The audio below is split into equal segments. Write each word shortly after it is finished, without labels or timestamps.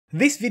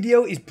This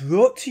video is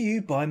brought to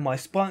you by my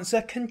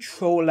sponsor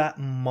Controller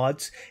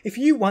Mods. If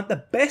you want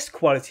the best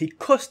quality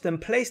custom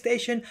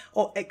PlayStation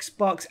or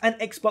Xbox and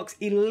Xbox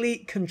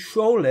Elite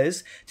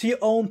controllers to your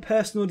own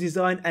personal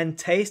design and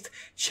taste,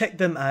 check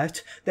them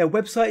out. Their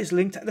website is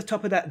linked at the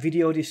top of that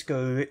video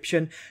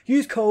description.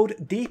 Use code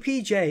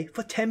DPJ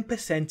for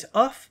 10%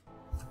 off.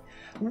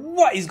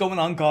 What is going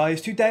on,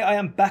 guys? Today I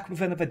am back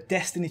with another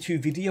Destiny 2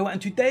 video,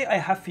 and today I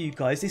have for you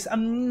guys this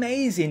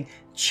amazing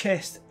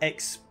chest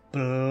exploit.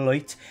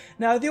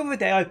 Now, the other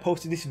day I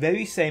posted this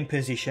very same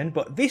position,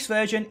 but this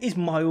version is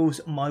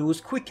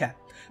miles quicker.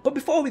 But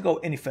before we go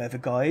any further,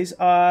 guys,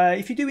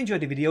 if you do enjoy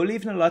the video,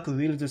 leaving a like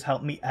really does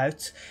help me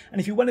out.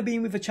 And if you want to be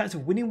in with a chance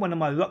of winning one of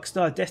my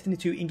Rockstar Destiny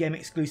 2 in-game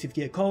exclusive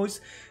gear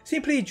codes,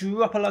 simply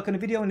drop a like on the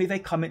video and leave a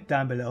comment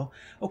down below.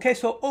 Okay,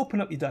 so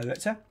open up your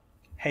director,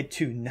 head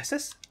to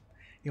Nessus.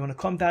 You want to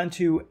come down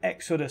to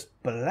Exodus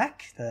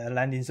Black, the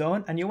landing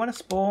zone, and you want to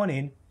spawn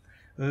in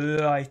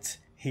right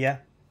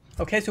here.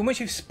 Okay, so once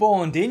you've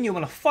spawned in, you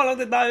want to follow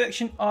the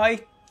direction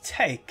I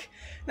take.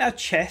 Now,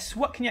 chests,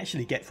 what can you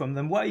actually get from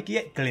them? Well, you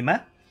get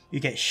glimmer,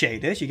 you get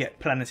shaders, you get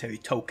planetary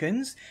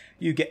tokens,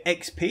 you get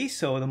XP,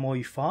 so the more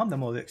you farm, the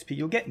more XP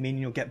you'll get,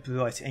 meaning you'll get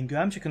bright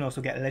engrams. You can also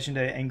get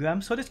legendary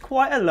engrams, so there's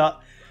quite a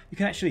lot you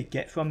can actually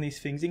get from these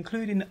things,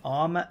 including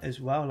armor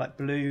as well, like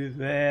blue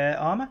rare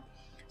armor.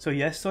 So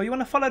yes, so you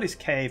want to follow this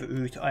cave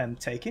route I am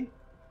taking,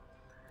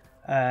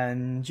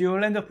 and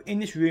you'll end up in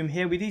this room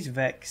here with these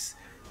Vex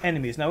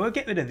enemies. Now, we'll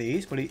get rid of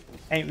these, but it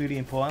ain't really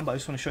important, but I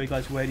just want to show you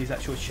guys where these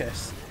actual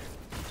chests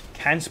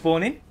can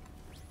spawn in.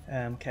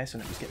 Okay, so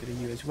let me just get rid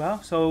of you as well.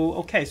 So,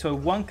 okay, so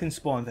one can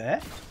spawn there.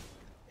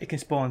 It can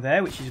spawn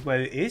there, which is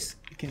where it is.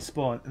 It can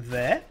spawn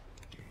there.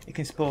 It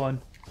can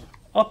spawn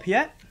up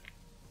here.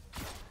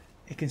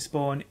 It can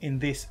spawn in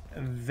this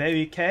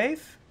very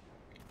cave.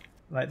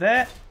 Right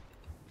there.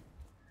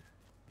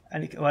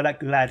 And it, well,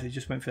 that lad who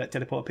just went for that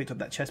teleport picked up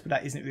that chest, but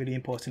that isn't really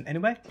important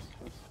anyway.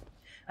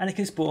 And it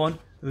can spawn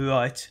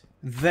right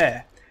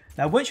there.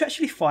 Now, once you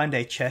actually find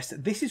a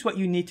chest, this is what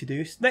you need to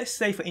do. Let's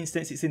say, for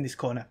instance, it's in this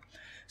corner.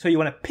 So you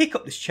want to pick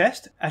up this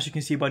chest, as you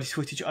can see by this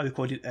footage I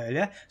recorded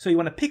earlier. So you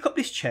want to pick up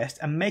this chest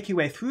and make your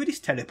way through this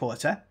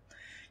teleporter.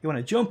 You want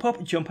to jump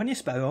up, jump on your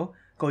sparrow,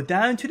 go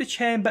down to the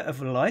chamber of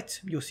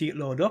light. You'll see it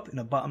load up in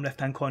the bottom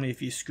left-hand corner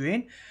of your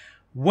screen.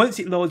 Once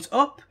it loads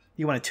up,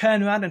 you want to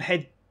turn around and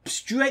head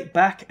straight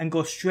back and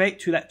go straight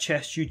to that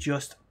chest you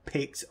just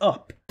picked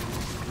up.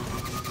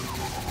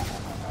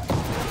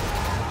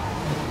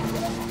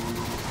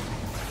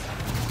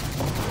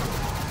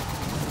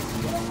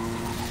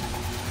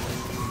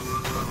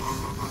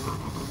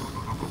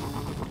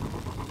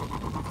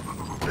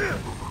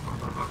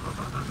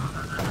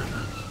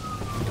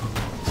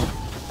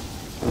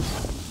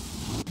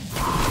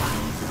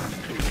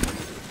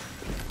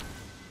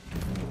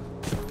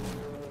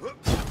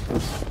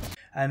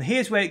 And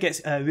here's where it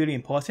gets really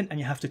important, and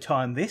you have to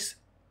time this.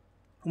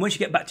 Once you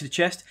get back to the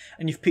chest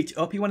and you've picked it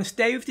up, you want to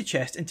stay with the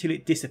chest until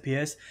it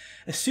disappears.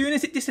 As soon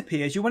as it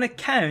disappears, you want to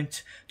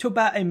count to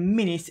about a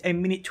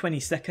minute 20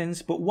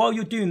 seconds. But while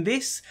you're doing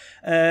this,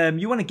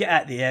 you want to get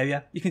out of the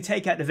area. You can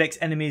take out the Vex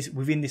enemies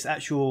within this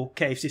actual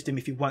cave system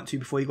if you want to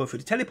before you go through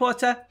the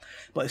teleporter.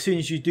 But as soon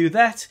as you do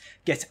that,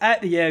 get out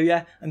of the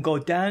area and go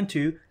down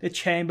to the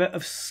Chamber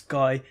of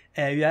Sky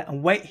area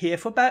and wait here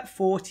for about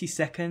 40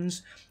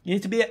 seconds. You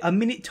need to be a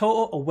minute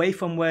total away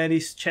from where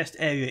this chest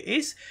area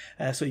is.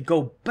 So you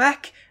go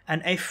back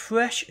and a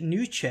fresh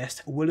new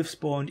chest will have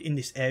spawned in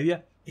this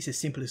area. It's as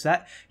simple as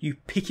that. You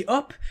pick it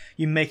up,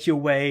 you make your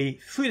way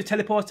through the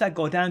teleporter,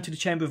 go down to the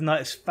Chamber of Night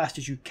as fast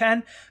as you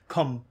can,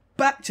 come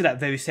back to that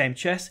very same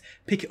chest,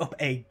 pick it up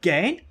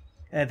again.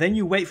 Then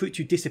you wait for it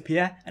to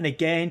disappear, and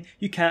again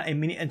you count a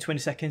minute and 20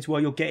 seconds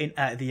while you're getting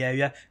out of the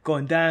area,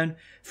 going down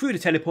through the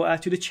teleporter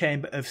to the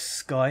Chamber of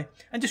Sky,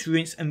 and just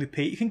rinse and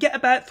repeat. You can get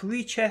about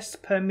 3 chests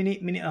per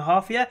minute, minute and a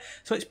half here,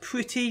 so it's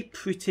pretty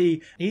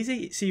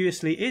easy. It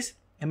seriously is.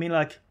 I mean,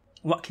 like,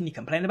 what can you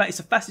complain about? It's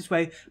the fastest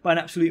way by an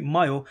absolute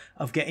mile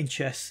of getting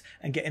chests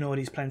and getting all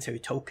these planetary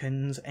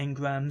tokens,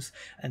 engrams,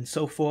 and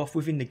so forth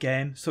within the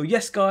game. So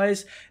yes,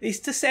 guys,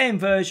 it's the same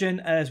version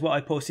as what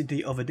I posted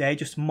the other day,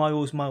 just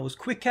miles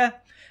quicker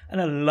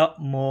and a lot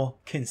more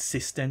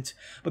consistent.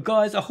 But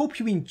guys, I hope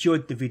you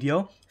enjoyed the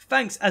video.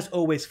 Thanks as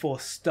always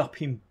for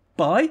stopping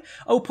by.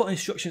 I will put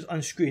instructions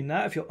on screen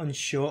now if you're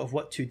unsure of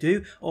what to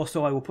do.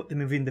 Also, I will put them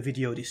within the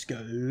video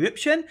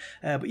description.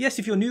 But yes,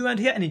 if you're new around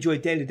here and enjoy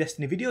daily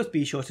Destiny videos,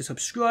 be sure to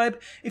subscribe.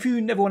 If you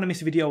never want to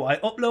miss a video I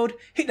upload,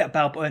 hit that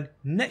bell button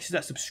next to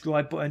that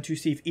subscribe button to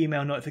receive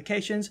email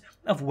notifications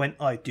of when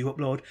I do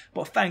upload.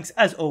 But thanks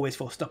as always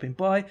for stopping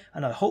by,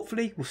 and I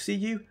hopefully will see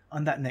you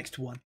on that next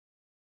one.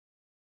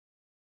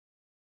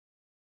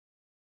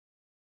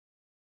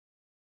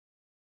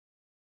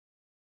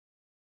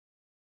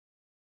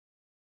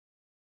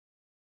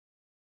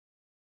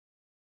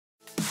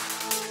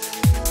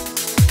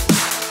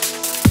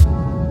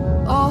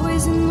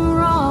 Always in the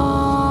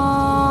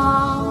wrong,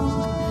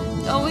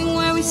 knowing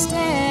where we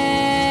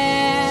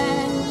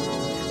stand,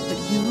 but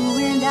you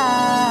and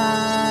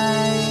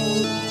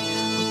I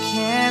will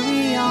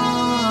carry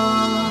on.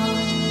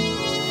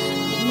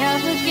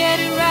 get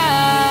it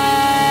right.